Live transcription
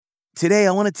Today,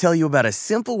 I want to tell you about a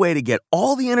simple way to get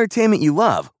all the entertainment you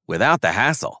love without the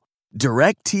hassle.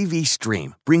 DirecTV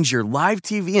Stream brings your live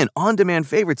TV and on-demand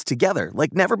favorites together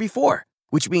like never before,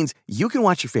 which means you can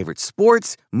watch your favorite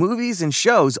sports, movies, and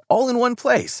shows all in one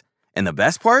place. And the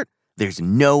best part? There's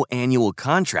no annual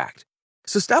contract.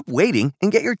 So stop waiting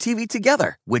and get your TV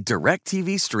together with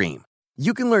DirecTV Stream.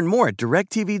 You can learn more at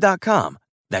directtv.com.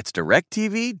 That's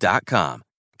directtv.com.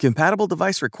 Compatible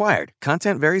device required.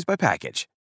 Content varies by package.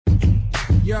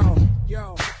 Yo, I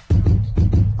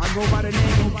go by the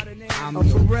name of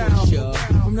Pharrell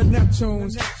from the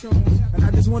Neptunes, and I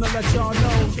just want to let y'all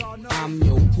know I'm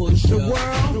your pusher. The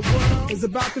world is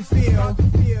about to feel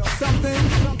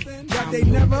something that they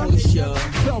never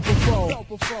felt before.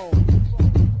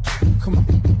 Come on.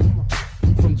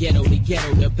 From ghetto to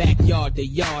ghetto, the backyard to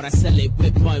yard, I sell it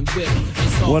whip on whip.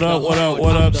 What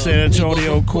up, San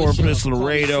Antonio, Corpus,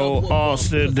 Laredo,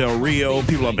 Austin, Del Rio,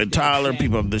 people up in Tyler,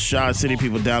 people up in the Shaw City,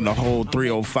 people down the whole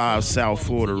 305 South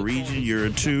Florida region. You're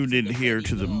tuned in here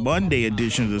to the Monday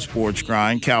edition of the Sports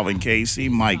Grind. Calvin Casey,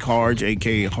 Mike Harge,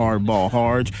 a.k.a. Hardball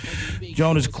Harge,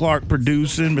 Jonas Clark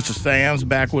producing, Mr. Sam's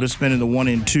back with us spinning the 1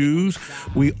 and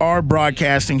 2s. We are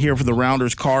broadcasting here for the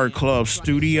Rounders Card Club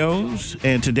Studios,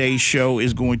 and today's show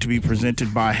is going to be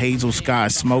presented by Hazel Sky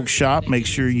Smoke Shop. Make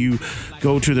sure you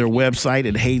go to their website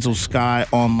at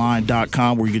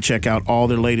hazelskyonline.com where you can check out all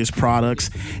their latest products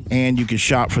and you can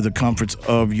shop for the comforts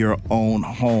of your own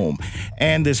home.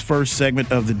 And this first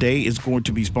segment of the day is going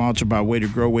to be sponsored by Way to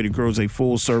Grow. Way to Grow is a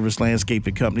full-service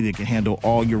landscaping company that can handle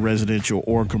all your residential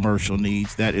or commercial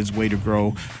needs. That is Way to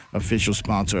Grow, official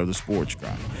sponsor of the Sports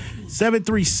Grind.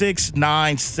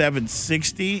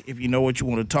 736-9760. If you know what you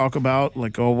want to talk about,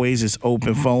 like always, it's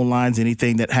open phone lines.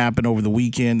 Anything that happened over the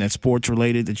weekend that's sports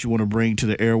related that you want to bring to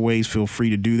the airways, feel free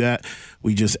to do that.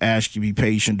 We just ask you to be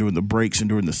patient during the breaks and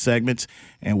during the segments,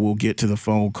 and we'll get to the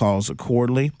phone calls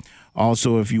accordingly.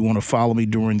 Also, if you want to follow me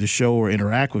during the show or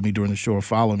interact with me during the show, or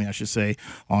follow me, I should say,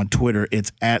 on Twitter,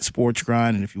 it's at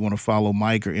SportsGrind. And if you want to follow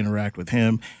Mike or interact with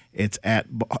him, it's at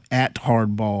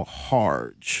Hardball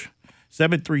Harge.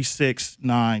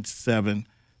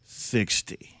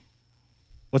 736-9760.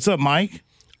 What's up, Mike?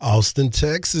 Austin,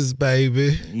 Texas,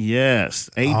 baby. Yes,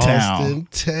 A-Town. Austin,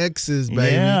 Texas,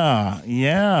 baby.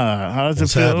 Yeah. How does it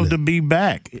feel to be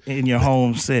back in your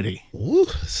home city? Ooh,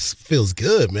 feels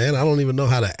good, man. I don't even know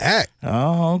how to act.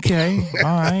 Oh, okay. All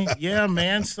right. Yeah,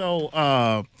 man.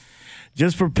 So,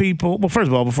 just for people, well, first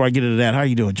of all, before I get into that, how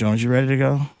you doing, Jones? You ready to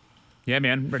go? Yeah,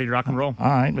 man. Ready to rock and roll. All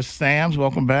right. Mr. Sams,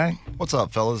 welcome back. What's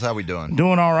up, fellas? How we doing?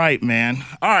 Doing all right, man.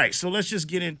 All right. So let's just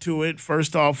get into it.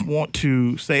 First off, want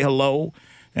to say hello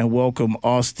and welcome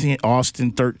Austin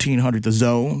 1300 The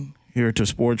Zone here to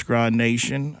Sports Grind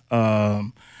Nation.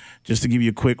 Just to give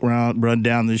you a quick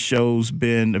rundown, this show's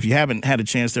been, if you haven't had a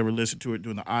chance to ever listen to it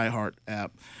during the iHeart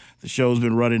app, the show's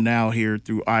been running now here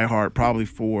through iHeart probably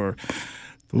for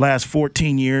the last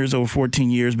 14 years, over 14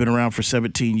 years, been around for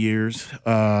 17 years.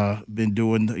 Been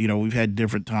doing, we've had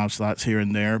different time slots here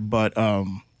and there, but,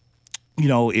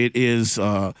 it is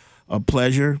a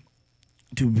pleasure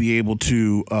to be able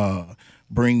to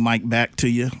bring Mike back to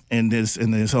you in his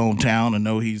hometown. I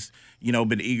know he's,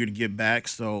 been eager to get back,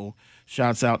 so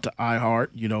shouts out to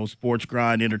iHeart, Sports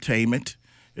Grind Entertainment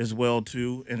as well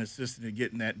too, and assisting in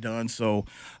getting that done. So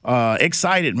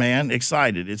excited, man,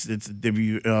 excited. It's if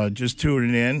you just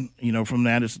tuning in, from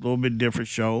that, it's a little bit different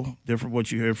show, different what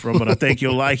you hear from, but I think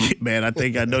you'll like it, man. I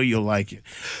know you'll like it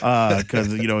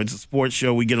because it's a sports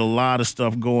show. We get a lot of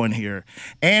stuff going here,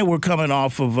 and we're coming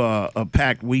off of a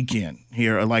packed weekend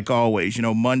here, like always.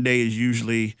 Monday is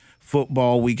usually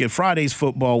football weekend. Friday's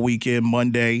football weekend.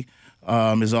 Monday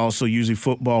is also usually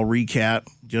football recap,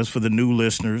 just for the new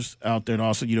listeners out there. And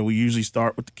also, we usually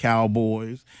start with the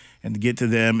Cowboys and to get to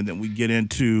them, and then we get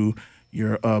into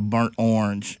your Burnt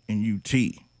Orange and UT.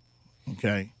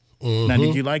 Okay. Mm-hmm. Now,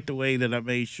 did you like the way that I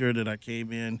made sure that I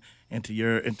came into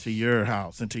your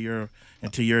house, into your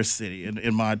city,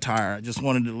 in my attire? I just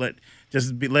wanted to let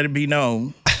it be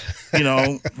known,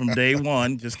 from day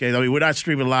one. Just in case. We're not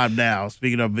streaming live now.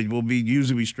 Speaking of,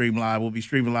 we stream live. We'll be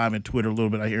streaming live on Twitter a little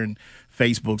bit. I hear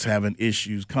Facebook's having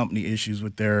company issues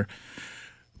with their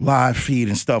live feed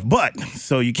and stuff, but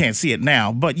so you can't see it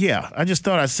now. But yeah, I just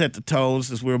thought I'd set the tone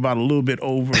since we're about a little bit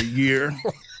over a year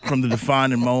from the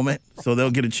defining moment, so they'll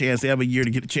get a chance. They have a year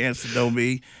to get a chance to know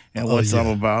me and what I'm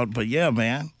about. But yeah,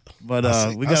 man. But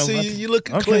we got. I see you. You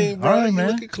looking clean, bro. All right, man.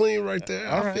 You looking clean right there.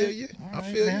 I feel you. I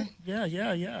feel you.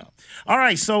 Yeah. All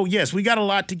right. So yes, we got a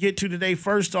lot to get to today.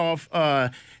 First off,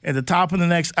 at the top of the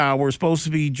next hour, we're supposed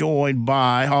to be joined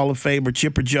by Hall of Famer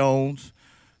Chipper Jones,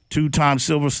 2-time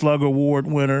Silver Slugger Award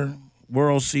winner,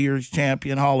 World Series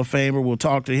champion, Hall of Famer. We'll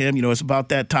talk to him. You know, it's about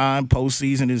that time.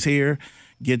 Postseason is here.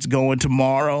 Gets going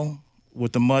tomorrow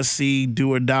with the must-see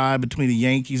do or die between the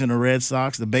Yankees and the Red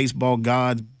Sox. The baseball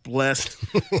gods blessed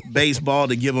baseball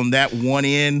to give them that one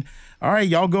in. All right,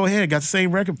 y'all go ahead. Got the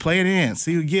same record. Play it in.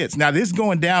 See who gets. Now, this is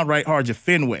going down right hard at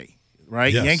Fenway,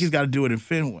 right? Yes. Yankees got to do it in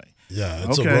Fenway. Yeah,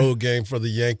 it's Okay. a road game for the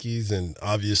Yankees, and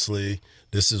obviously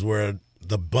this is where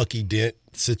the Bucky Dent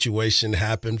situation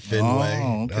happened, Fenway.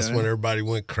 Oh, okay. That's when everybody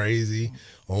went crazy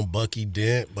on Bucky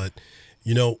Dent. But,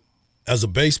 you know, as a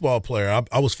baseball player,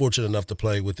 I was fortunate enough to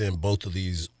play within both of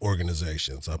these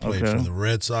organizations. I played Okay. for the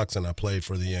Red Sox and I played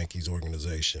for the Yankees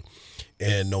organization.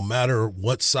 And no matter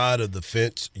what side of the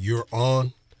fence you're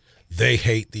on, they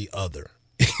hate the other.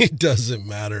 It doesn't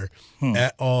matter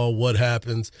at all what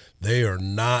happens. They are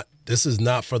not – this is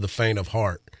not for the faint of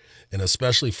heart. And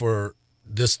especially for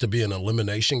this to be an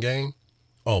elimination game,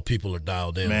 people are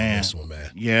dialed in on this one,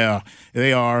 man. Yeah,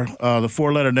 they are. The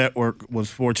Four Letter Network was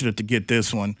fortunate to get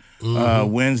this one.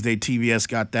 Wednesday, TBS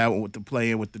got that one with the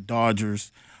play-in with the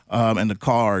Dodgers and the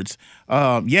Cards.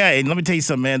 Yeah, and let me tell you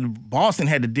something, man. Boston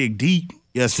had to dig deep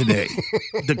yesterday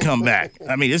to come back.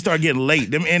 I mean, it started getting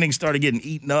late. Them innings started getting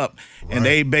eaten up, and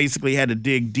they basically had to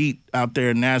dig deep out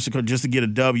there in National just to get a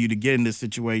W to get in this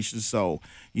situation. So,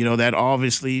 you know, that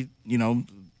obviously, you know,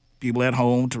 people at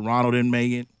home, Toronto didn't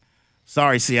make it.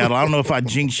 Sorry, Seattle. I don't know if I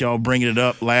jinxed y'all bringing it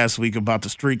up last week about the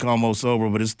streak almost over,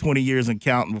 but it's 20 years and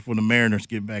counting before the Mariners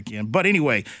get back in. But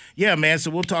anyway, yeah, man, so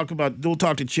we'll talk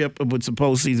to Chip with some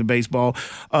postseason baseball.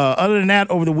 Other than that,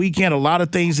 over the weekend, a lot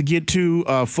of things to get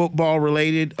to, football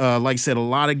related. Like I said, a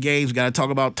lot of games. Got to talk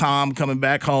about Tom coming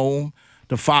back home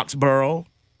to Foxborough,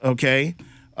 okay?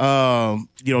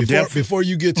 Before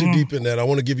you get too deep in that, I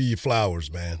want to give you your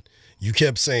flowers, man. You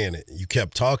kept saying it. You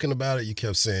kept talking about it. You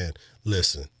kept saying,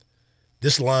 listen,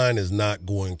 this line is not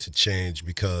going to change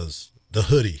because the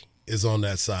hoodie is on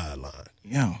that sideline.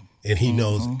 Yeah. And he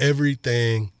knows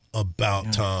everything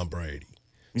about Tom Brady.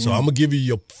 So I'm going to give you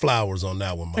your flowers on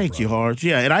that one, my Thank you, brother. Harge.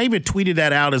 Yeah, and I even tweeted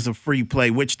that out as a free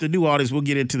play, which the new audience will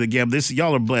get into the game.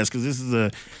 Y'all are blessed because this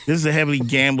is a heavily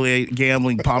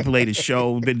gambling populated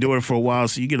show. We've been doing it for a while,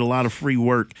 so you get a lot of free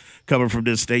work coming from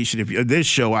this station. This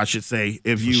show, I should say,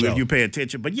 if you pay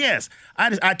attention. But yes,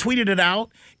 I tweeted it out.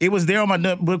 It was there on my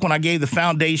notebook when I gave the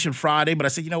foundation Friday. But I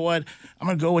said, you know what? I'm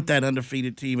gonna go with that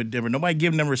undefeated team in Denver. Nobody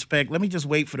giving them respect. Let me just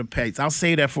wait for the pace. I'll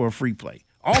say that for a free play.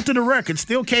 Alter the record.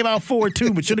 Still came out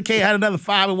 4-2, but should have had another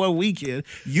 5-1 weekend.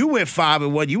 You went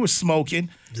 5-1. You were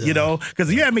smoking, you know,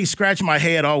 because you had me scratching my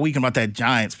head all weekend about that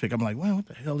Giants pick. I'm like, well, what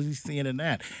the hell is he seeing in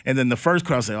that? And then the first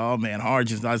cross, I said, oh, man,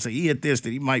 Harge, I said, he hit this,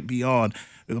 that he might be on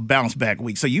a bounce back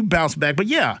week. So you bounce back. But,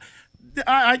 yeah,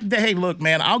 hey, look,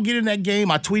 man, I'll get in that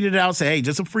game. I tweeted it out, say, hey,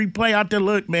 just a free play out there.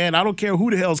 Look, man, I don't care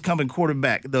who the hell's coming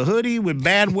quarterback. The hoodie with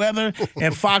bad weather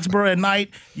and Foxborough at night,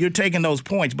 you're taking those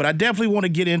points. But I definitely want to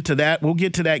get into that. We'll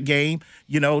get to that game.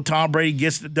 You know, Tom Brady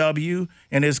gets the W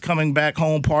and his coming back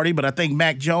home party. But I think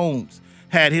Mac Jones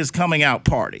had his coming out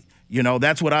party. You know,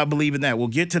 that's what I believe in that. We'll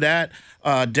get to that.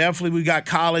 Definitely we got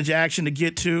college action to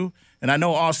get to. And I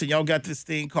know, Austin, y'all got this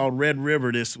thing called Red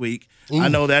River this week. I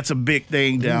know that's a big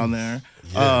thing down there.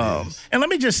 Yeah, and let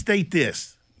me just state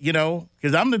this, you know,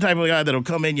 because I'm the type of guy that'll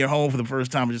come in your home for the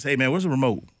first time and just, hey, man, where's the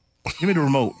remote? Give me the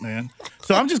remote, man.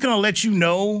 So I'm just going to let you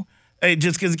know,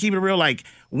 just because keep it real, like,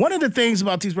 one of the things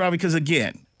about these rivalries, because,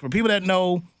 again, for people that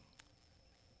know,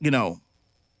 you know,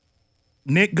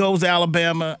 Nick goes to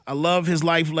Alabama. I love his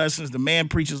life lessons. The man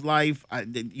preaches life.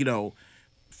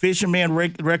 Fishermen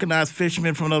recognize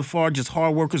fishermen from another far, just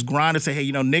hard workers, grinders. Say, hey,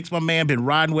 you know, Nick's my man, been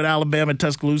riding with Alabama and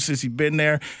Tuscaloosa since he's been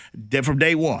there from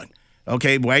day one.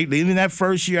 Okay, right? Even that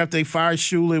first year after they fired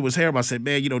Shula, it was terrible. I said,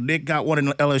 man, you know, Nick got one and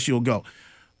LSU will go.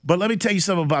 But let me tell you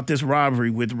something about this rivalry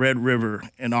with Red River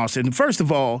and Austin. First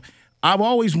of all, I've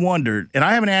always wondered, and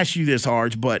I haven't asked you this,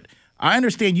 Harge, but I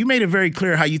understand you made it very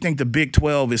clear how you think the Big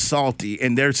 12 is salty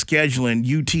and they're scheduling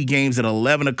UT games at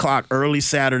 11 o'clock early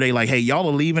Saturday. Like, hey, y'all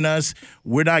are leaving us.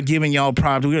 We're not giving y'all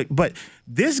prime. But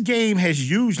this game has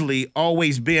usually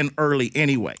always been early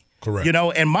anyway. Correct. You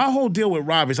know, and my whole deal with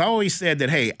Rob is I always said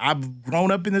that, hey, I've grown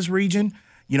up in this region.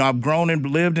 You know, I've grown and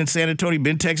lived in San Antonio,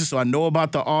 been Texas, so I know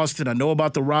about the Austin. I know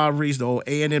about the rivalries, the old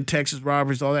A&M Texas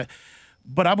rivalries, all that.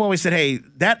 But I've always said, hey,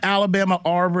 that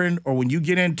Alabama-Auburn, or when you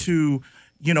get into –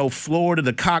 you know, Florida,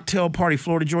 the cocktail party,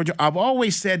 Florida, Georgia. I've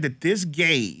always said that this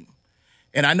game,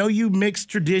 and I know you mix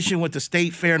tradition with the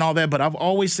state fair and all that, but I've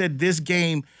always said this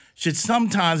game should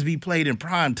sometimes be played in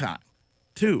prime time,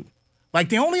 too. Like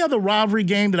the only other rivalry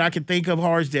game that I can think of,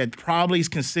 Harge, that probably is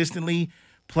consistently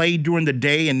played during the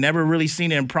day and never really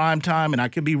seen it in prime time, and I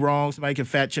could be wrong, somebody can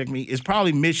fact check me, is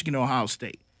probably Michigan, Ohio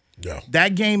State. Yeah.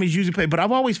 That game is usually played. But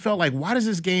I've always felt like, why does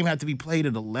this game have to be played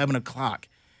at 11 o'clock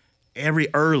every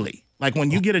early? Like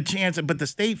when you get a chance, but the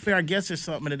State Fair, I guess there's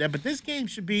something to that. But this game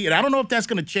should be, and I don't know if that's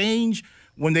going to change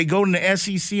when they go to the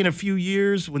SEC in a few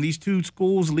years, when these two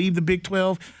schools leave the Big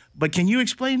 12. But can you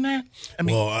explain that? I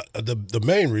mean, well, the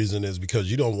main reason is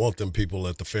because you don't want them people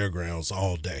at the fairgrounds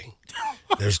all day.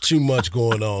 There's too much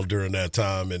going on during that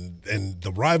time, and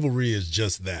the rivalry is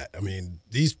just that. I mean,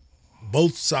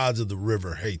 both sides of the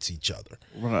river hates each other.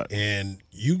 Right. And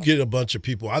you get a bunch of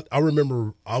people. I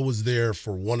remember I was there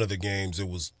for one of the games. It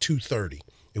was 2:30.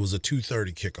 It was a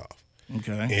 2:30 kickoff.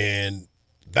 Okay. And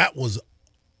that was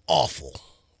awful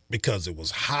because it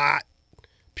was hot.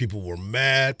 People were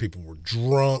mad. People were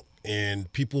drunk.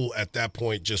 And people at that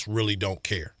point just really don't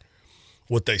care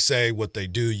what they say, what they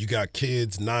do. You got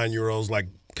kids, 9-year-olds, like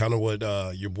kind of what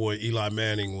your boy Eli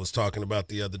Manning was talking about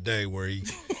the other day, where they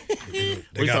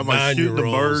got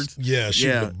 9-year-olds.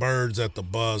 Shooting the birds at the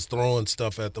bus, throwing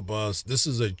stuff at the bus. This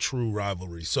is a true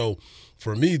rivalry. So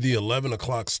for me, the 11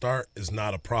 o'clock start is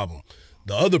not a problem.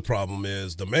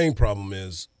 The main problem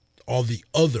is all the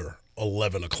other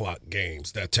 11 o'clock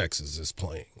games that Texas is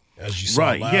playing. As you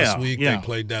saw last week, they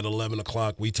played that 11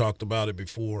 o'clock. We talked about it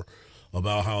before,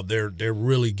 about how they're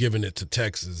really giving it to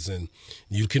Texas. And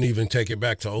you can even take it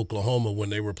back to Oklahoma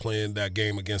when they were playing that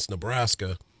game against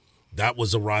Nebraska. That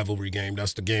was a rivalry game.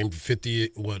 That's the game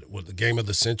the game of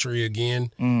the century again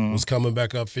was coming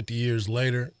back up 50 years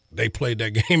later. They played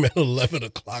that game at 11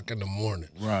 o'clock in the morning.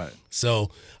 Right. So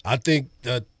I think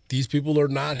that these people are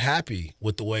not happy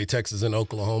with the way Texas and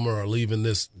Oklahoma are leaving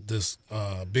this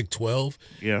Big 12,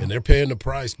 and they're paying the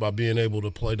price by being able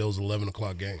to play those 11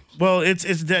 o'clock games. Well, this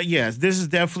is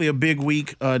definitely a big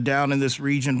week down in this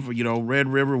region for Red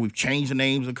River. We've changed the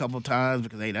names a couple of times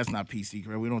because that's not PC,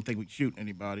 correct? We don't think we shoot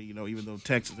anybody, even though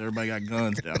Texas, everybody got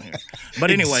guns down here.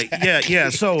 But anyway,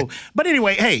 So, but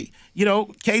anyway, hey,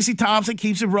 Casey Thompson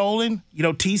keeps it rolling.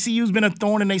 TCU's been a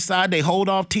thorn in their side. They hold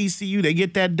off TCU. They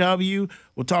get that W.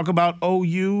 We'll talk about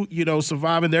OU,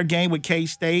 surviving their game with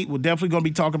K-State. We're definitely going to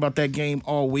be talking about that game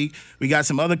all week. We got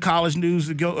some other college news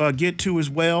to get to as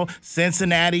well.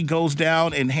 Cincinnati goes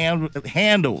down and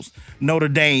handles Notre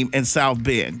Dame and South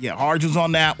Bend. Yeah, Harge was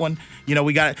on that one.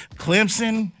 We got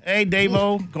Clemson. Hey,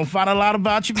 Davo, going to find a lot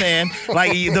about you, man.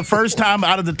 Like the first time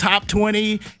out of the top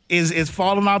 20 is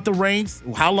falling out the ranks.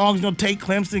 How long is it going to take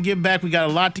Clemson to get back? We got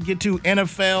a lot to get to.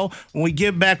 NFL, when we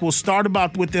get back, we'll start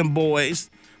with them boys.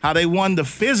 How they won the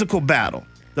physical battle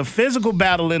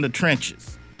in the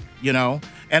trenches,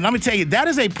 And let me tell you, that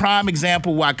is a prime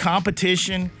example why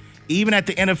competition, even at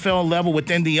the NFL level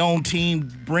within the own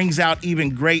team, brings out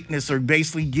even greatness or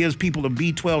basically gives people a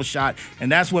B12 shot.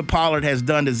 And that's what Pollard has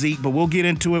done to Zeke. But we'll get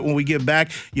into it when we get back.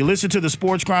 You listen to the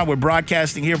Sports Grind. We're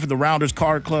broadcasting here from the Rounders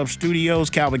Card Club Studios.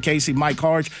 Calvin Casey, Mike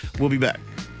Harge. We'll be back.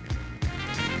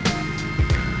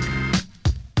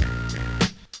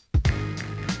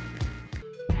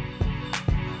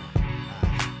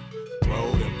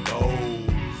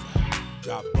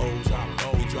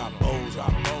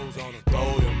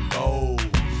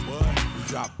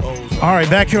 All right,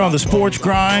 back here on the Sports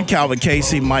Grind, Calvin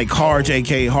Casey, Mike Harge,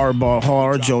 a.k.a. Hardball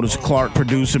Harge, Jonas Clark,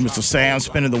 producer, Mr. Sam,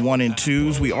 spinning the 1 and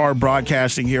 2s. We are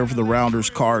broadcasting here for the Rounders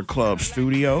Card Club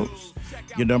Studios.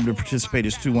 Your number to participate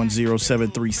is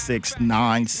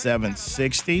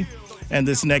 210-736-9760. And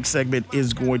this next segment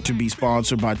is going to be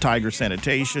sponsored by Tiger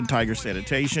Sanitation. Tiger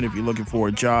Sanitation, if you're looking for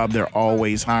a job, they're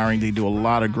always hiring. They do a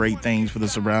lot of great things for the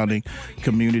surrounding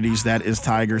communities. That is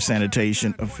Tiger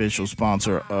Sanitation, official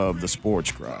sponsor of the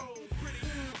Sports Grind.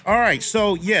 All right,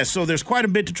 so there's quite a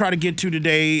bit to try to get to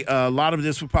today. A lot of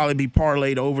this will probably be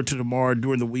parlayed over to tomorrow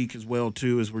during the week as well,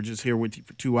 too, as we're just here with you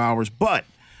for 2 hours. But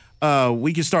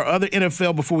we can start other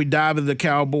NFL before we dive into the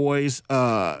Cowboys.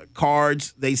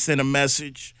 Cards, they sent a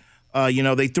message.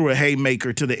 They threw a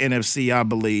haymaker to the NFC, I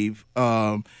believe.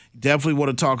 Definitely want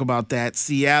to talk about that.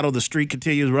 Seattle, the streak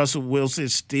continues. Russell Wilson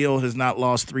still has not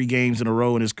lost 3 games in a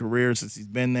row in his career since he's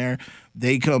been there.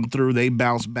 They come through. They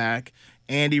bounce back.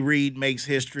 Andy Reid makes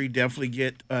history. Definitely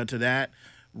get to that.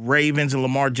 Ravens and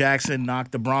Lamar Jackson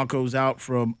knocked the Broncos out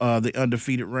from the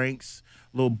undefeated ranks.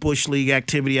 A little Bush League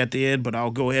activity at the end, but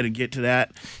I'll go ahead and get to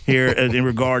that here in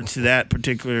regards to that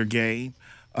particular game.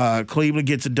 Cleveland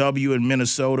gets a W in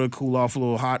Minnesota, cool off a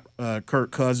little hot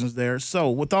Kirk Cousins there. So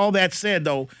with all that said,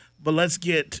 though, but let's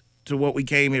get to what we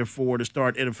came here for to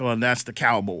start NFL, and that's the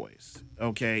Cowboys,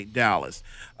 okay, Dallas.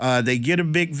 They get a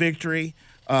big victory,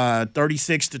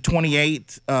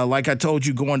 36-28. Like I told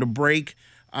you, going to break,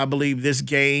 I believe this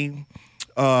game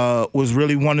was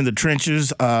really one in the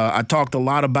trenches. I talked a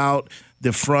lot about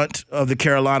the front of the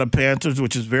Carolina Panthers,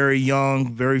 which is very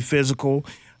young, very physical.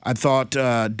 I thought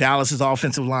Dallas's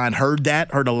offensive line heard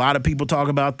a lot of people talk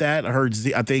about that.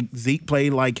 I think Zeke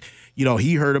played like,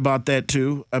 he heard about that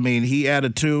too. I mean, he had a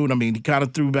tune. I mean, he kind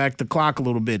of threw back the clock a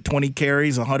little bit. 20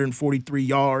 carries, 143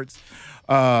 yards.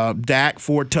 Dak,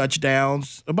 4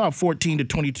 touchdowns, about 14 to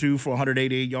 22 for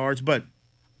 188 yards. But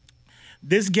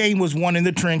this game was won in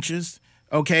the trenches,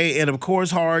 okay? And, of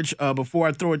course, Harge, before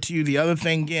I throw it to you, the other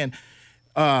thing again,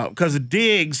 because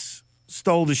Diggs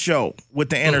stole the show with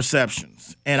the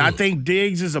interceptions. And I think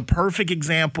Diggs is a perfect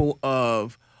example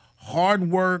of hard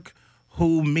work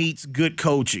who meets good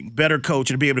coaching, better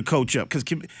coaching to be able to coach up. Because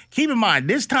keep in mind,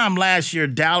 this time last year,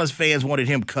 Dallas fans wanted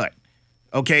him cut,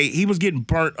 okay? He was getting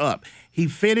burnt up. He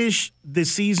finished the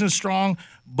season strong,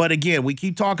 but again, we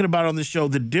keep talking about on the show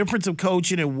the difference of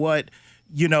coaching and what,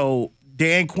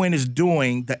 Dan Quinn is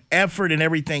doing, the effort and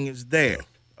everything is there.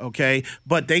 Okay,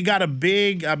 but they got a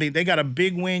big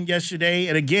win yesterday.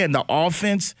 And again, the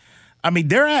offense,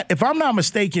 they're at, if I'm not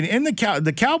mistaken,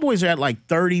 the Cowboys are at like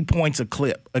 30 points a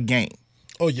clip a game.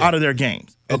 Oh, yeah. Out of their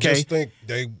games. Okay. And just think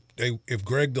if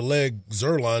Greg the Leg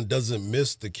Zuerlein doesn't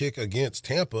miss the kick against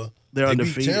Tampa, they're they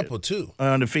undefeated. beat Tampa too.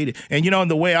 Undefeated. And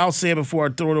the way I'll say it before I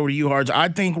throw it over to you, Harge, I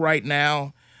think right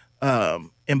now, in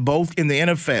the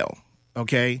NFL,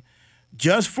 okay,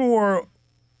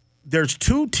 there's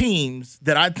 2 teams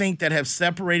that I think that have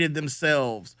separated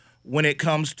themselves when it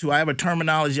comes to, I have a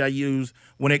terminology I use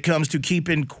when it comes to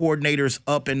keeping coordinators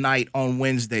up at night on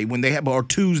Wednesday or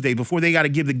Tuesday before they got to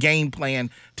give the game plan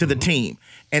to the team.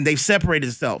 And they've separated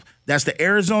themselves. That's the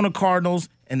Arizona Cardinals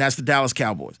and that's the Dallas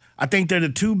Cowboys. I think they're the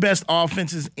 2 best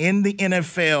offenses in the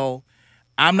NFL.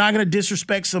 I'm not going to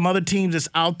disrespect some other teams that's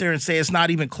out there and say it's not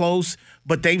even close,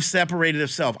 but they've separated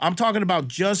themselves. I'm talking about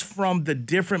just from the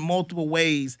different multiple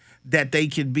ways that they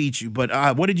can beat you.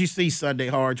 But what did you see Sunday,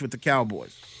 Harge, with the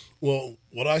Cowboys? Well,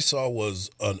 what I saw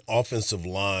was an offensive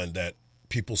line that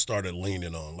people started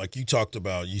leaning on. Like you talked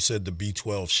about, you said the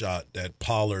B12 shot that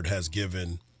Pollard has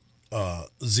given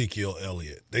Ezekiel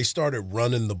Elliott. They started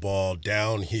running the ball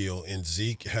downhill, and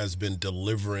Zeke has been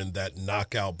delivering that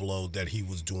knockout blow that he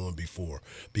was doing before.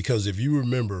 Because if you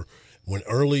remember, when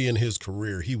early in his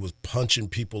career, he was punching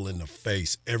people in the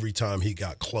face every time he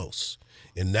got close.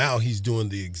 And now he's doing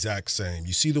the exact same.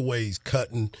 You see the way he's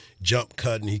jump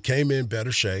cutting. He came in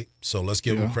better shape, so let's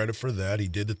give him credit for that. He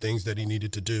did the things that he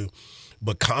needed to do.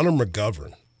 But Connor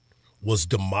McGovern was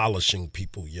demolishing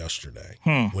people yesterday.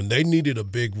 When they needed a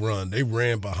big run, they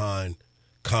ran behind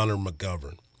Connor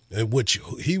McGovern, in which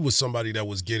he was somebody that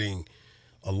was getting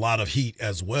a lot of heat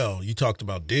as well. You talked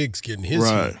about Diggs getting his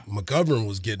heat. McGovern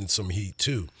was getting some heat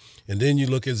too. And then you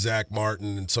look at Zach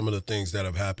Martin and some of the things that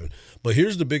have happened. But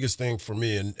here's the biggest thing for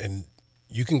me, and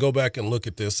you can go back and look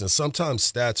at this, and sometimes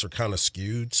stats are kind of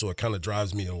skewed, so it kind of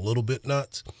drives me a little bit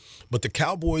nuts. But the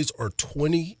Cowboys are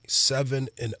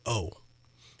 27-0.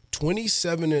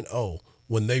 27-0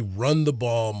 when they run the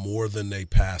ball more than they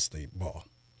pass the ball.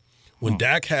 When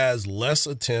Dak has less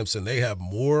attempts and they have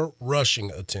more rushing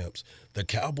attempts, the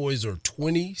Cowboys are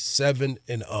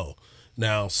 27-0.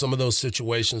 Now, some of those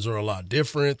situations are a lot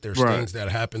different. There's things that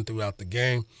happen throughout the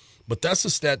game. But that's a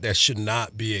stat that should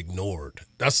not be ignored.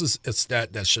 That's a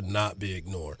stat that should not be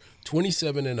ignored.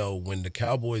 27-0 when the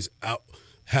Cowboys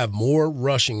have more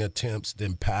rushing attempts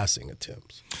than passing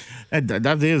attempts.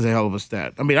 That is a hell of a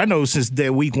stat. I mean, I know since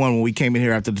week 1 when we came in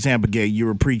here after the Tampa game, you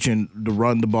were preaching to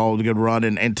run the ball, to get a run,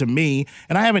 and to me,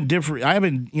 and I haven't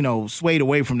swayed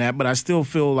away from that, but I still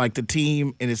feel like the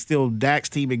team, and it's still Dak's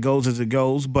team, it goes as it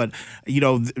goes. But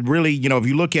really, if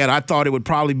you look at it, I thought it would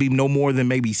probably be no more than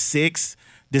maybe 6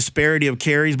 disparity of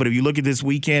carries, but if you look at this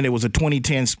weekend, it was a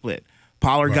 20-10 split.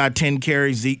 Pollard got 10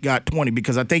 carries, Zeke got 20,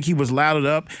 because I think he was louded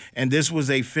up, and this was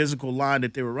a physical line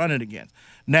that they were running against.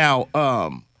 Now,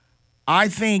 I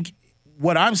think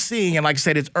what I'm seeing, and like I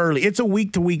said, it's early. It's a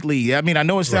week-to-week league. I mean, I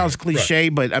know it sounds cliche,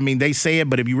 but, I mean, they say it,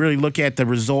 but if you really look at the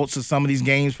results of some of these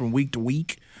games from week to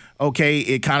week, okay,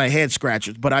 it kind of head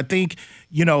scratches. But I think,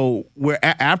 we're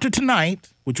after tonight,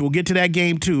 which we'll get to that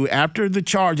game too, after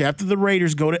the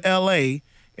Raiders go to L.A.,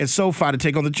 and SoFi to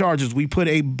take on the Chargers, we put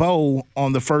a bow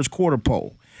on the first quarter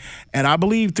poll. And I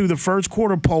believe through the first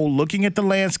quarter poll, looking at the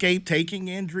landscape, taking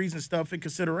injuries and stuff in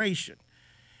consideration,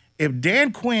 if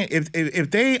Dan Quinn,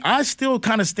 I still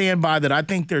kind of stand by that. I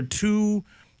think they're 2,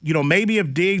 maybe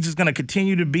if Diggs is going to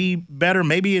continue to be better,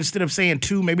 maybe instead of saying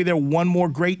 2, maybe they're 1 more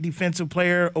great defensive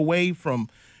player away from,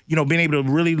 being able to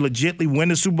really legitimately win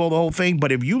the Super Bowl, the whole thing.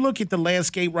 But if you look at the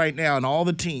landscape right now and all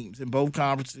the teams in both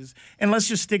conferences, and let's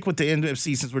just stick with the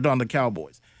NFC since we're done the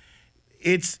Cowboys,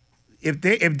 it's if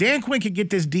Dan Quinn can get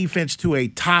this defense to a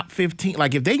top 15,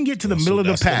 like if they can get to the middle of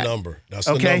the pack, that's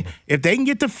the number. If they can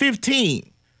get to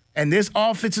 15, and this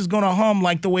offense is going to hum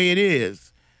like the way it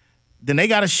is, then they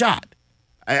got a shot.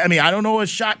 I mean, I don't know a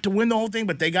shot to win the whole thing,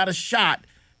 but they got a shot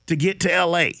to get to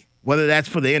L.A., whether that's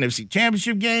for the NFC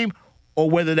Championship game or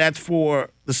whether that's for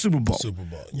the Super Bowl.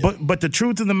 Yeah. But the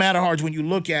truth of the matter, Harge, when you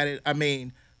look at it, I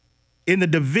mean, in the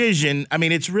division, I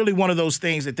mean, it's really one of those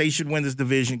things that they should win this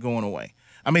division going away.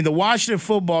 I mean, the Washington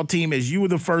football team, as you were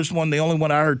the first one, the only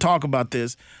one I heard talk about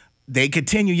this, they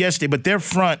continue yesterday, but their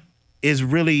front is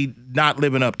really not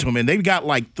living up to them. And they've got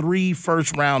like 3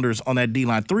 first-rounders on that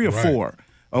D-line, 3 or 4.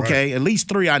 Okay, right. At least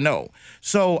 3 I know.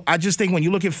 So I just think when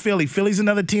you look at Philly's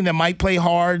another team that might play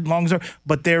hard,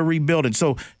 but they're rebuilding.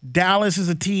 So Dallas is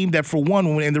a team that, for one,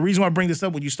 and the reason why I bring this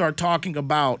up, when you start talking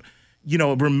about,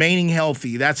 remaining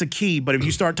healthy, that's a key. But if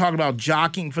you start talking about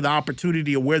jockeying for the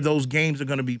opportunity of where those games are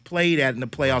going to be played at in the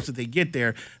playoffs if they get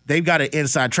there, they've got an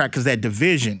inside track because that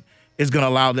division is going to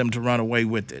allow them to run away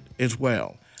with it as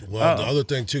well. Well, the other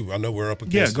thing, too, I know we're up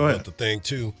against it, but the thing,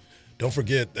 too, don't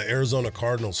forget, the Arizona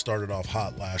Cardinals started off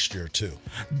hot last year, too.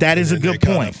 That is a good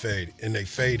point. They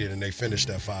faded, and they finished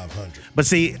at 500. But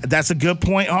see, that's a good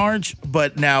point, Harge.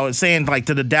 But now saying, like,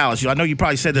 to the Dallas, I know you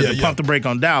probably said that to pump the brake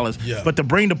on Dallas, but to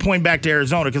bring the point back to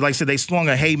Arizona, because like I said, they swung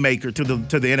a haymaker to the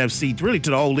NFC, really to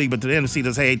the whole league, but to the NFC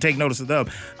to say, hey, take notice of them.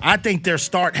 I think their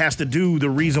start has to do the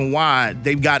reason why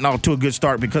they've gotten off to a good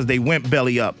start, because they went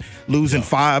belly up, losing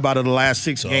 5 out of the last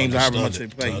 6 games, however much they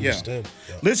played.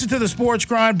 Listen to the Sports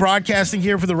Grind, broadcasting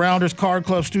here for the Rounders Card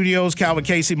Club Studios. Calvin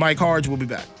Casey, Mike Harge. We'll be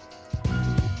back.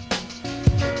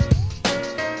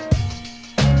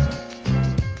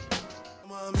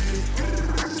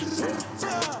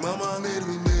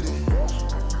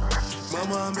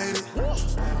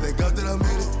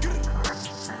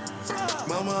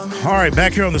 All right,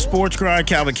 back here on the Sports Grind,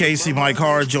 Calvin Casey, Mike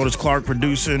Harge, Jonas Clark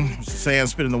producing. Sam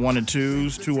spinning the 1 and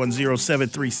 2s.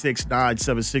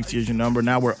 210-736-9760 is your number.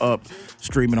 Now we're up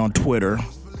streaming on Twitter.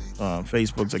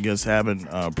 Facebook's, I guess, having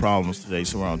problems today,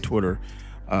 so we're on Twitter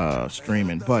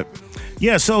streaming. But,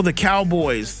 yeah, so the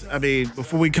Cowboys, I mean,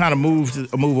 before we kind of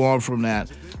move on from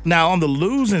that, now on the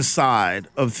losing side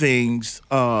of things,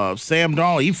 Sam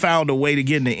Darnold, he found a way to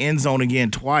get in the end zone again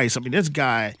twice. I mean, this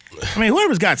guy,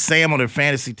 whoever's got Sam on their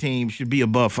fantasy team should be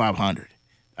above 500.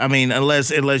 I mean,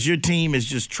 unless your team is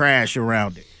just trash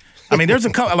around it. I mean, there's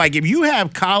a couple, like if you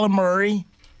have Kyler Murray,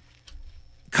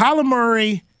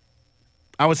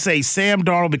 I would say Sam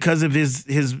Darnold, because of this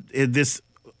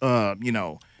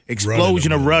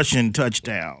explosion of rushing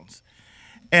touchdowns.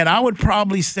 And I would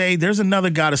probably say there's another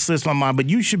guy that slips my mind, but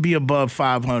you should be above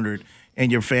 500 in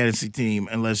your fantasy team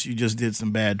unless you just did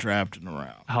some bad drafting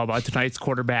around. How about tonight's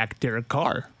quarterback, Derek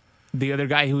Carr? The other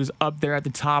guy who's up there at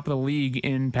the top of the league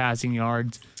in passing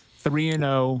yards.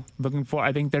 3-0,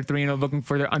 I think they're 3-0, looking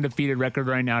for their undefeated record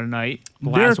right now tonight.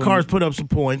 Derek Carr's put up some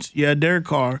points. Yeah, Derek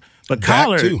Carr. But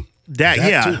Kyler, too. Dak.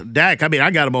 I mean,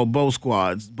 I got him on both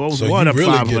squads. One up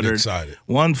 500,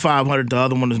 one 500. The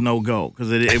other one is no go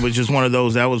because it was just one of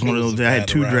those. That was one of those. I had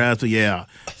 2 drafts. Yeah,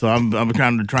 so I'm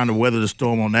kind of trying to weather the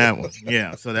storm on that one.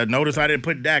 Yeah. So that notice I didn't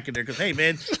put Dak in there because hey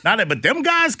man, not that, but them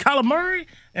guys, Kyler Murray.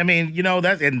 I mean,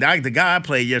 the guy I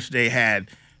played yesterday had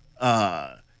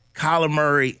Kyler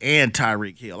Murray and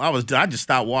Tyreek Hill. I just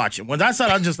stopped watching. When I saw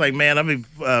it, I was just like, man, let me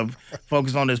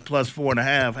focus on this plus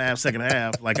 4.5, second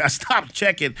half. Like, I stopped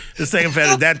checking the same fan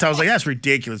at that time. I was like, that's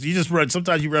ridiculous. You just run.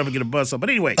 Sometimes you run and get a bus up. But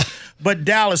anyway,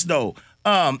 Dallas, though.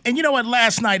 And you know what?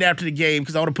 Last night after the game,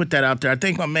 because I want to put that out there, I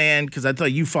think my man, because I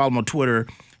thought you follow him on Twitter,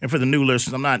 and for the new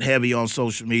listeners, I'm not heavy on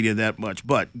social media that much,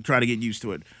 but try to get used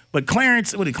to it. But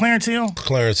Clarence Hill?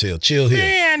 Clarence Hill, Chill Hill.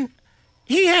 Man,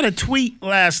 he had a tweet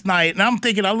last night, and I'm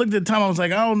thinking, I looked at the time, I was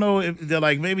like, I don't know if they're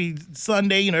like maybe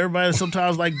Sunday, everybody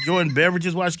sometimes like Jordan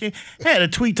Beverages watch the game. He had a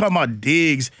tweet talking about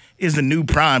Diggs is the new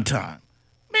prime time.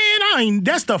 Man,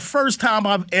 that's the first time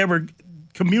I've ever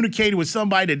communicated with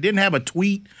somebody that didn't have a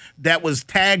tweet that was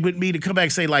tagged with me to come back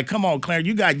and say, like, come on, Clarence,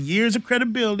 you got years of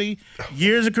credibility,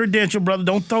 years of credential, brother.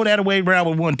 Don't throw that away around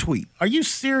with one tweet. Are you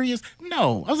serious?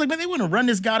 No. I was like, man, they wouldn't run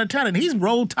this guy to town, and he's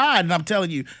roll tide, and I'm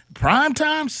telling you, prime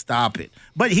time, stop it.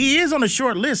 But he is on a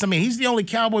short list. I mean, he's the only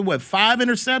Cowboy, 5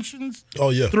 interceptions?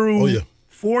 Through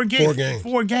 4 games.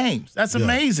 4 games. That's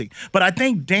amazing. But I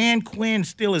think Dan Quinn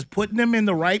still is putting them in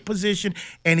the right position,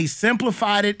 and he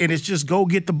simplified it, and it's just go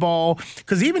get the ball.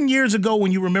 Because even years ago,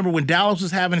 when you remember when Dallas was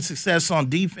having success on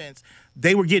defense,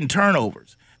 they were getting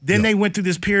turnovers. Then they went through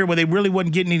this period where they really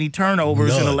wasn't getting any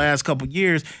turnovers in the last couple of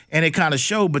years, and it kind of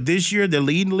showed. But this year, they're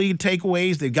leading the league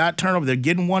takeaways. They've got turnovers. They're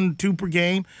getting 1 or 2 per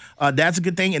game. That's a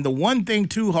good thing. And the one thing,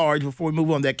 too, Harge, before we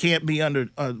move on, that can't be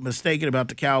mistaken about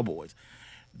the Cowboys.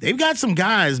 They've got some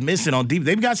guys missing on deep.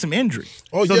 They've got some injuries.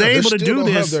 So they're able to do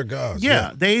this. Have their guys.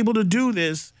 They're able to do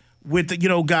this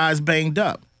with guys banged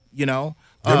up.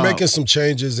 They're making some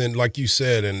changes, and like you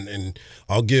said, and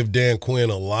I'll give Dan Quinn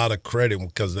a lot of credit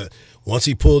because once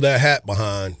he pulled that hat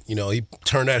behind, he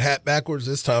turned that hat backwards.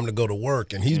 It's time to go to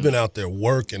work, and he's been out there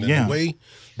working. And the way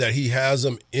that he has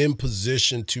them in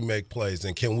position to make plays,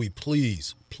 and can we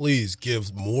please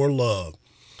give more love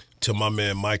to my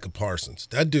man Micah Parsons?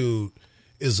 That dude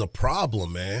is a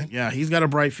problem, man. Yeah, he's got a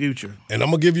bright future. And I'm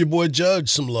going to give your boy Judge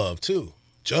some love, too.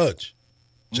 Judge.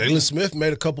 Jalen Smith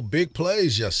made a couple big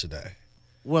plays yesterday.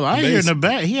 Well, I hear in the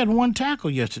back, he had one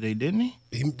tackle yesterday, didn't he?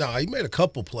 He made a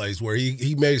couple plays where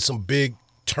he made some big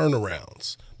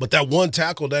turnarounds. But that one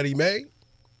tackle that he made,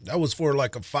 that was for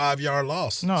like a 5-yard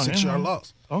loss, 6-yard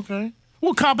loss. Okay.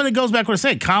 Well, it goes back to what I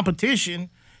said. Competition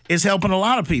is helping a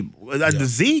lot of people. The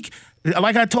Zeke,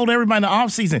 like I told everybody in the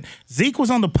offseason, Zeke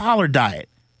was on the Pollard diet.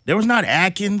 There was not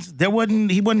Atkins. He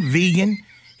wasn't vegan.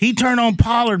 He turned on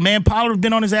Pollard, man. Pollard has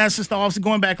been on his ass since the offseason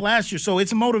going back last year. So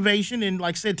it's a motivation. And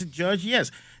like I said to Judge, yes,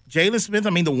 Jalen Smith,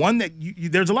 the one that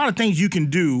there's a lot of things you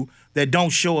can do that don't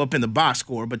show up in the box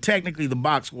score. But technically the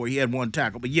box score, he had one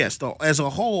tackle. But yes, as a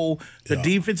whole, the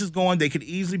defense is going. They could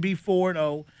easily be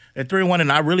 4-0 at 3-1.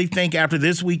 And I really think after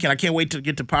this weekend, I can't wait to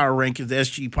get to power rankings, the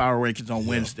SG power rankings on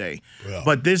Wednesday. Yeah.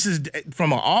 But this is,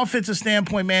 from an offensive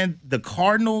standpoint, man, the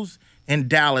Cardinals and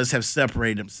Dallas have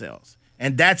separated themselves.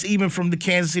 And that's even from the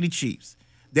Kansas City Chiefs.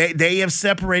 They have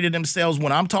separated themselves.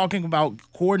 When I'm talking about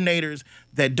coordinators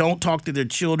that don't talk to their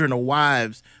children or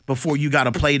wives before you got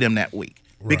to play them that week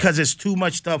because it's too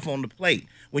much stuff on the plate.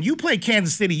 When you play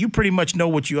Kansas City, you pretty much know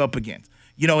what you're up against.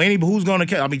 Who's going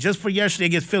to – just for yesterday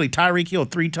against Philly, Tyreek Hill,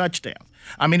 3 touchdowns.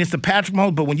 It's the Patrick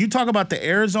Mahomes. But when you talk about the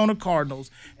Arizona Cardinals,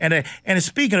 and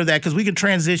speaking of that, because we can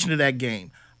transition to that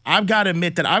game, I've got to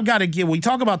admit that I've got to give – when we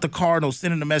talk about the Cardinals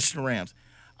sending the message to the Rams,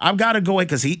 I've got to go ahead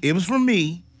because it was from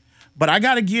me, but I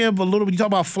got to give a little bit. You talk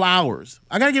about flowers.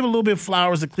 I got to give a little bit of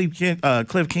flowers to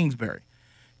Cliff Kingsbury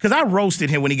because I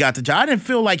roasted him when he got the job. I didn't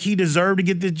feel like he deserved to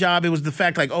get this job. It was the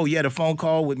fact like, oh, you had a phone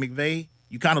call with McVay.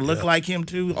 You kind of look like him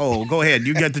too. Oh, go ahead.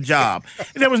 You get the job.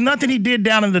 There was nothing he did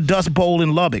down in the Dust Bowl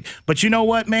in Lubbock. But you know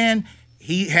what, man?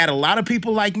 He had a lot of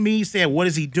people like me saying, what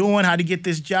is he doing? How to get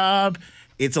this job?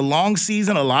 It's a long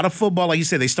season, a lot of football. Like you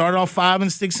said, they started off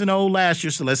 5-6-0 last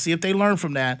year, so let's see if they learn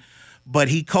from that. But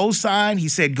he co-signed. He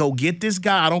said, go get this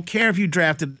guy. I don't care if you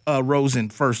drafted Rosen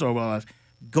first overall.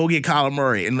 Go get Kyler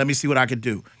Murray, and let me see what I could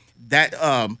do. That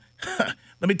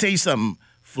let me tell you something,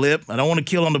 Flip. I don't want to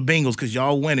kill on the Bengals because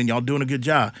y'all winning. Y'all doing a good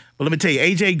job. But let me tell you,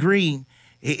 A.J. Green,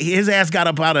 his ass got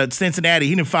up out of Cincinnati.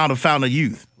 He didn't found a fountain of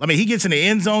youth. He gets in the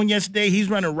end zone yesterday. He's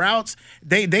running routes.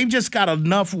 They've just got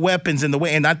enough weapons in the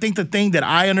way. And I think the thing that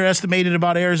I underestimated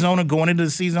about Arizona going into the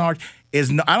season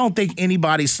is I don't think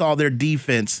anybody saw their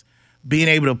defense being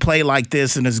able to play like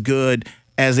this and as good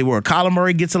as they were. Kyler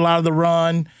Murray gets a lot of the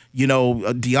run,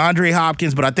 DeAndre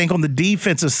Hopkins. But I think on the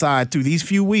defensive side through these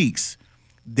few weeks,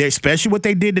 especially what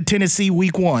they did to Tennessee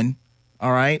week 1,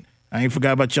 all right? I ain't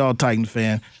forgot about y'all, Titan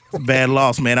fan. Bad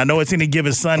loss, man. I know it's any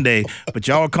given Sunday, but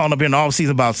y'all are calling up in the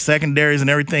offseason about secondaries and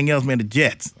everything else, man, the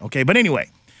Jets. Okay, but anyway.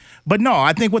 But no,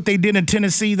 I think what they did in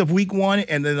Tennessee the week 1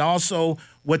 and then also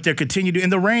what they're continuing to do in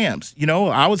the Rams.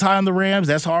 I was high on the Rams.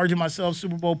 That's hard to myself,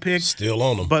 Super Bowl pick. Still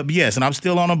on them. But yes, and I'm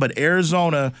still on them. But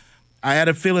Arizona, I had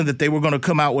a feeling that they were going to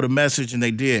come out with a message, and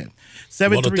they did.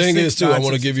 Well, the thing is, too, I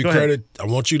want to give you credit. I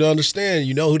want you to understand,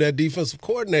 you know who that defensive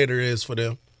coordinator is for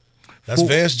them. That's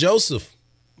Vance Joseph.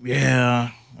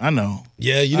 Yeah, I know.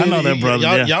 Yeah, I know that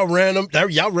brother. Y'all ran him.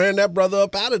 Y'all ran that brother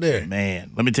up out of there.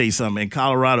 Man, let me tell you something. In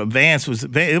Colorado, it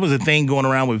was a thing going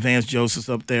around with Vance Joseph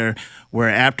up there, where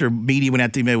after meeting when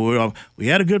that team we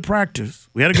had a good practice.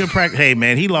 Hey,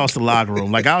 man, he lost the locker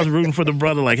room. Like I was rooting for the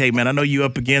brother. Like, hey, man, I know you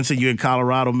up against it. You in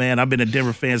Colorado, man. I've been a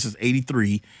Denver fan since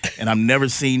 '83, and I've never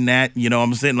seen that.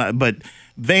 I'm sitting like, but.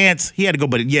 Vance, he had to go,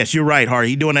 but yes, you're right, Hardy.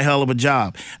 He's doing a hell of a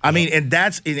job. And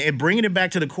that's and bringing it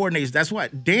back to the coordinators. That's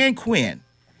what Dan Quinn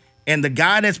and the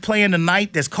guy that's playing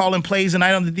tonight, that's calling plays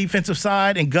tonight on the defensive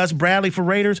side, and Gus Bradley for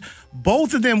Raiders,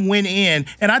 both of them went in.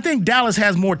 And I think Dallas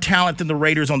has more talent than the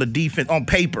Raiders on the defense, on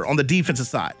paper, on the defensive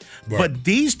side. Right. But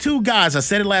these two guys, I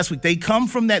said it last week, they come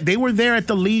from that. They were there at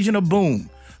the Legion of Boom.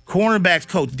 Cornerbacks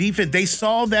coach, defense, they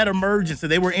saw that emergence,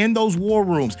 and they were in those war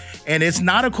rooms. And it's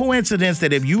not a coincidence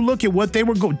that if you look at what they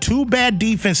were going, 2 bad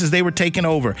defenses they were taking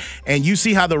over, and you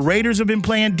see how the Raiders have been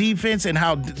playing defense and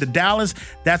how the Dallas,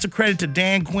 that's a credit to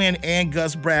Dan Quinn and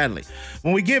Gus Bradley.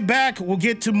 When we get back, we'll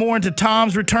get to more into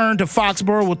Tom's return to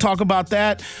Foxborough. We'll talk about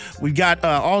that. We've got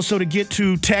also to get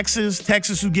to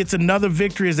Texas, who gets another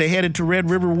victory as they head into Red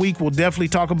River Week. We'll definitely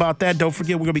talk about that. Don't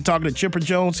forget, we're going to be talking to Chipper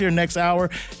Jones here next hour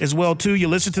as well, too. You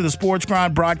listen to the Sports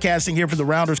Grind broadcasting here from the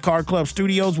Rounders Card Club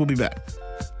studios. We'll be back.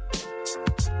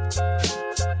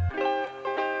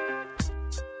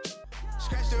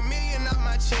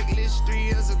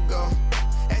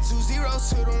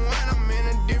 to the one, I'm in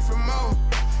a different mode.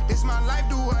 This my life,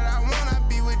 do what I want, I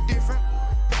be with different.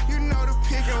 You know the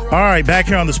pick and roll. All right, back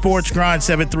here on the Sports Grind,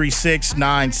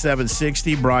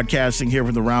 736-9760, broadcasting here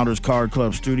from the Rounders Card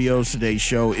Club studios. Today's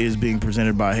show is being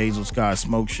presented by Hazel Sky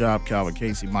Smoke Shop, Calvin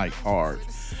Casey, Mike Hard.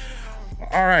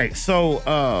 All right, so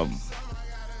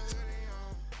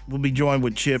we'll be joined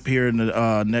with Chip here in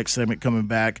the next segment coming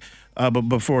back. But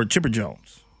before Chipper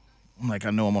Jones. I'm like,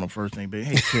 I know I'm on the first thing, but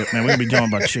hey, Chip, man, we're going to be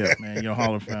joined by Chip, man. You're a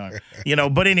Hall of Fame.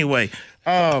 But anyway,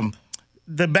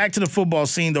 back to the football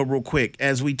scene, though, real quick,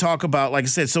 as we talk about, like I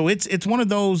said, so it's one of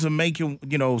those that make you,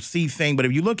 see thing. But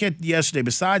if you look at yesterday,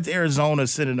 besides Arizona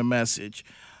sending a message,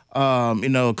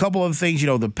 a couple of things,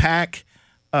 the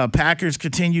Packers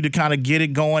continue to kind of get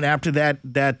it going after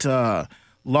that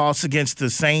loss against the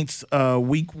Saints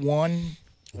week 1.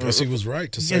 I guess he was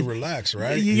right to say relax,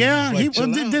 right? Yeah,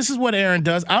 this is what Aaron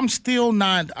does. I'm still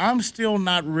not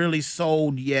really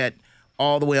sold yet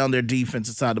all the way on their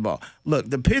defensive side of the ball. Look,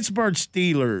 the Pittsburgh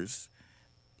Steelers,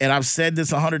 and I've said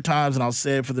this 100 times, and I'll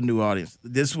say it for the new audience.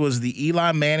 This was the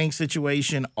Eli Manning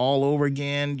situation all over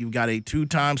again. You've got a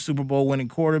 2-time Super Bowl winning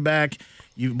quarterback.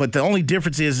 But the only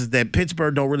difference is that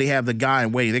Pittsburgh don't really have the guy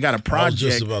in waiting. They got a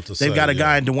project. They've got a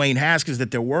guy in Dwayne Haskins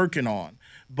that they're working on.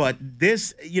 But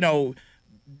this,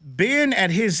 Ben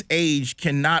at his age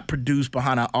cannot produce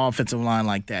behind an offensive line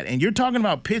like that. And you're talking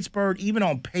about Pittsburgh even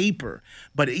on paper,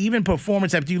 but even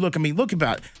performance after you look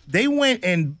about it. They went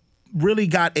and really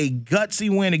got a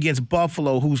gutsy win against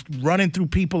Buffalo, who's running through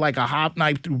people like a hot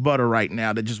knife through butter right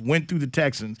now, that just went through the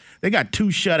Texans. They got 2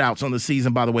 shutouts on the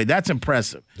season, by the way. That's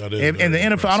impressive. That is and the NFL,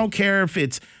 impressive. I don't care if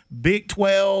it's Big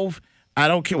 12, I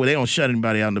don't care. Well, they don't shut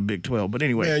anybody out in the Big 12. But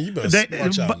anyway, you better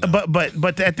watch out now.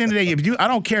 But at the end of the day, I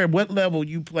don't care what level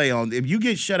you play on. If you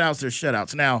get shutouts, there's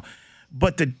shutouts. Now,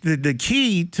 but the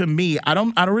key to me, I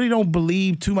really don't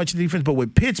believe too much in defense. But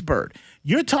with Pittsburgh,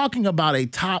 you're talking about a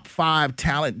top 5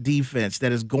 talent defense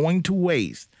that is going to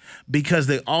waste because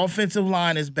the offensive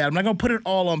line is bad. I'm not going to put it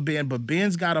all on Ben, but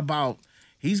Ben's got about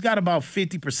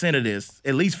 50% of this,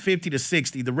 at least 50 to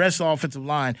 60. The rest offensive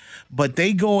line, but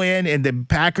they go in and the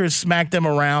Packers smack them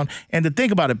around. And to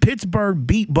think about it, Pittsburgh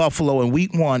beat Buffalo in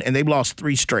week 1 and they've lost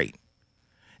 3 straight.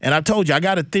 And I told you, I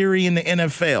got a theory in the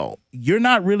NFL. You're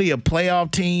not really a playoff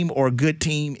team or a good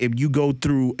team if you go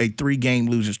through a 3-game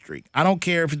losing streak. I don't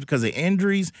care if it's because of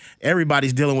injuries.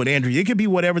 Everybody's dealing with injuries. It could be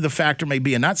whatever the factor may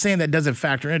be. I'm not saying that doesn't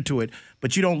factor into it,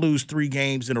 but you don't lose 3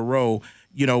 games in a row,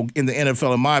 in the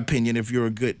NFL, in my opinion, if you're a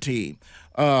good team.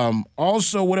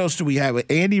 Also, what else do we have?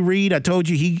 Andy Reid, I told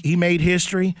you he made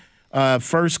history.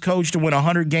 First coach to win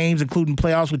 100 games, including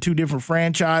playoffs with 2 different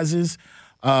franchises.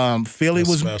 Philly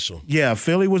was special. Yeah,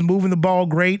 Philly was moving the ball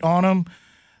great on him.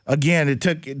 Again,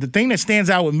 the thing that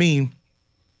stands out with me,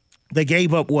 they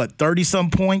gave up 30-some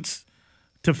points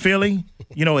to Philly.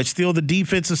 It's still the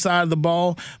defensive side of the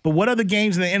ball. But what other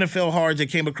games in the NFL Hards that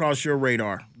came across your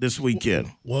radar this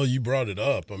weekend? Well, you brought it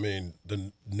up. I mean,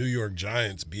 the New York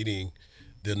Giants beating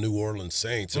the New Orleans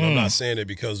Saints. And I'm not saying it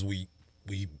because we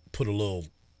put a little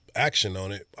action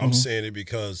on it. I'm saying it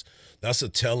because that's a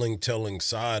telling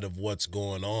side of what's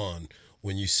going on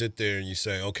when you sit there and you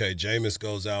say, okay, Jameis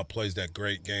goes out, plays that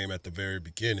great game at the very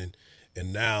beginning,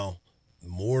 and now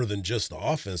more than just the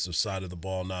offensive side of the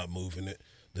ball not moving it,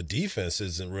 the defense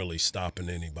isn't really stopping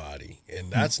anybody. And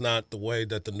that's not the way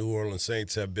that the New Orleans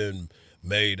Saints have been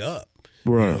made up.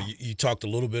 Right. You talked a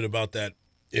little bit about that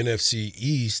NFC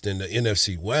East and the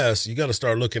NFC West. You got to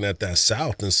start looking at that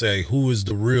South and say, who is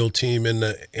the real team in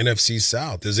the NFC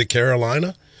South? Is it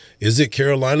Carolina? Is it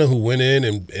Carolina who went in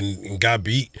and got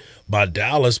beat by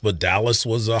Dallas, but Dallas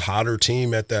was a hotter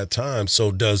team at that time?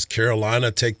 So does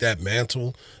Carolina take that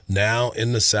mantle now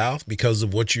in the South because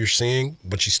of what you're seeing?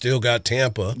 But you still got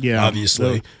Tampa,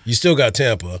 obviously. You still got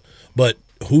Tampa, but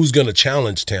who's going to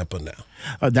challenge Tampa now?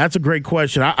 That's a great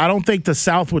question. I don't think the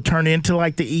South would turn into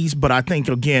like the East, but I think,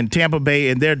 again, Tampa Bay,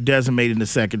 and they're decimated in the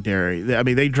secondary. I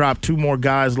mean, they dropped 2 more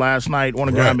guys last night.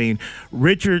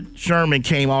 Richard Sherman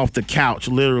came off the couch,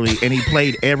 literally, and he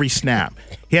played every snap.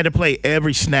 He had to play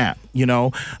every snap,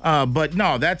 But,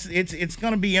 no, it's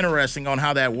going to be interesting on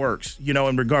how that works,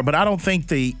 in regard. But I don't think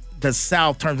the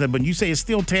South turns in. But you say it's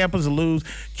still Tampa's a lose.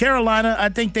 Carolina, I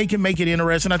think they can make it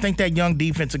interesting. I think that young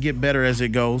defense will get better as it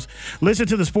goes. Listen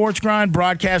to the Sports Grind,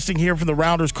 broadcasting here from the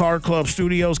Rounders Card Club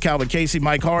studios. Calvin Casey,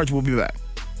 Mike Harge. We'll be back.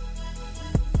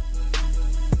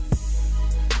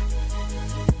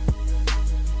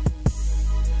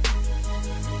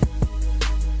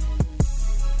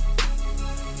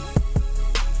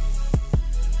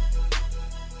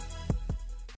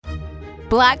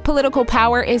 Black political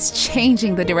power is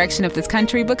changing the direction of this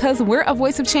country because we're a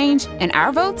voice of change and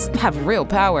our votes have real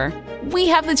power. We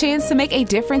have the chance to make a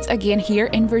difference again here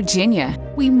in Virginia.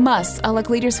 We must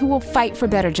elect leaders who will fight for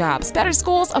better jobs, better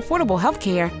schools, affordable health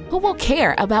care, who will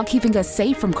care about keeping us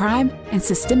safe from crime and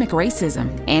systemic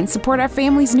racism, and support our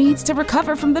families' needs to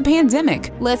recover from the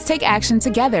pandemic. Let's take action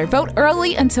together. Vote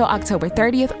early until October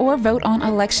 30th or vote on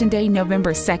Election Day,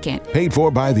 November 2nd. Paid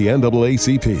for by the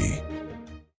NAACP.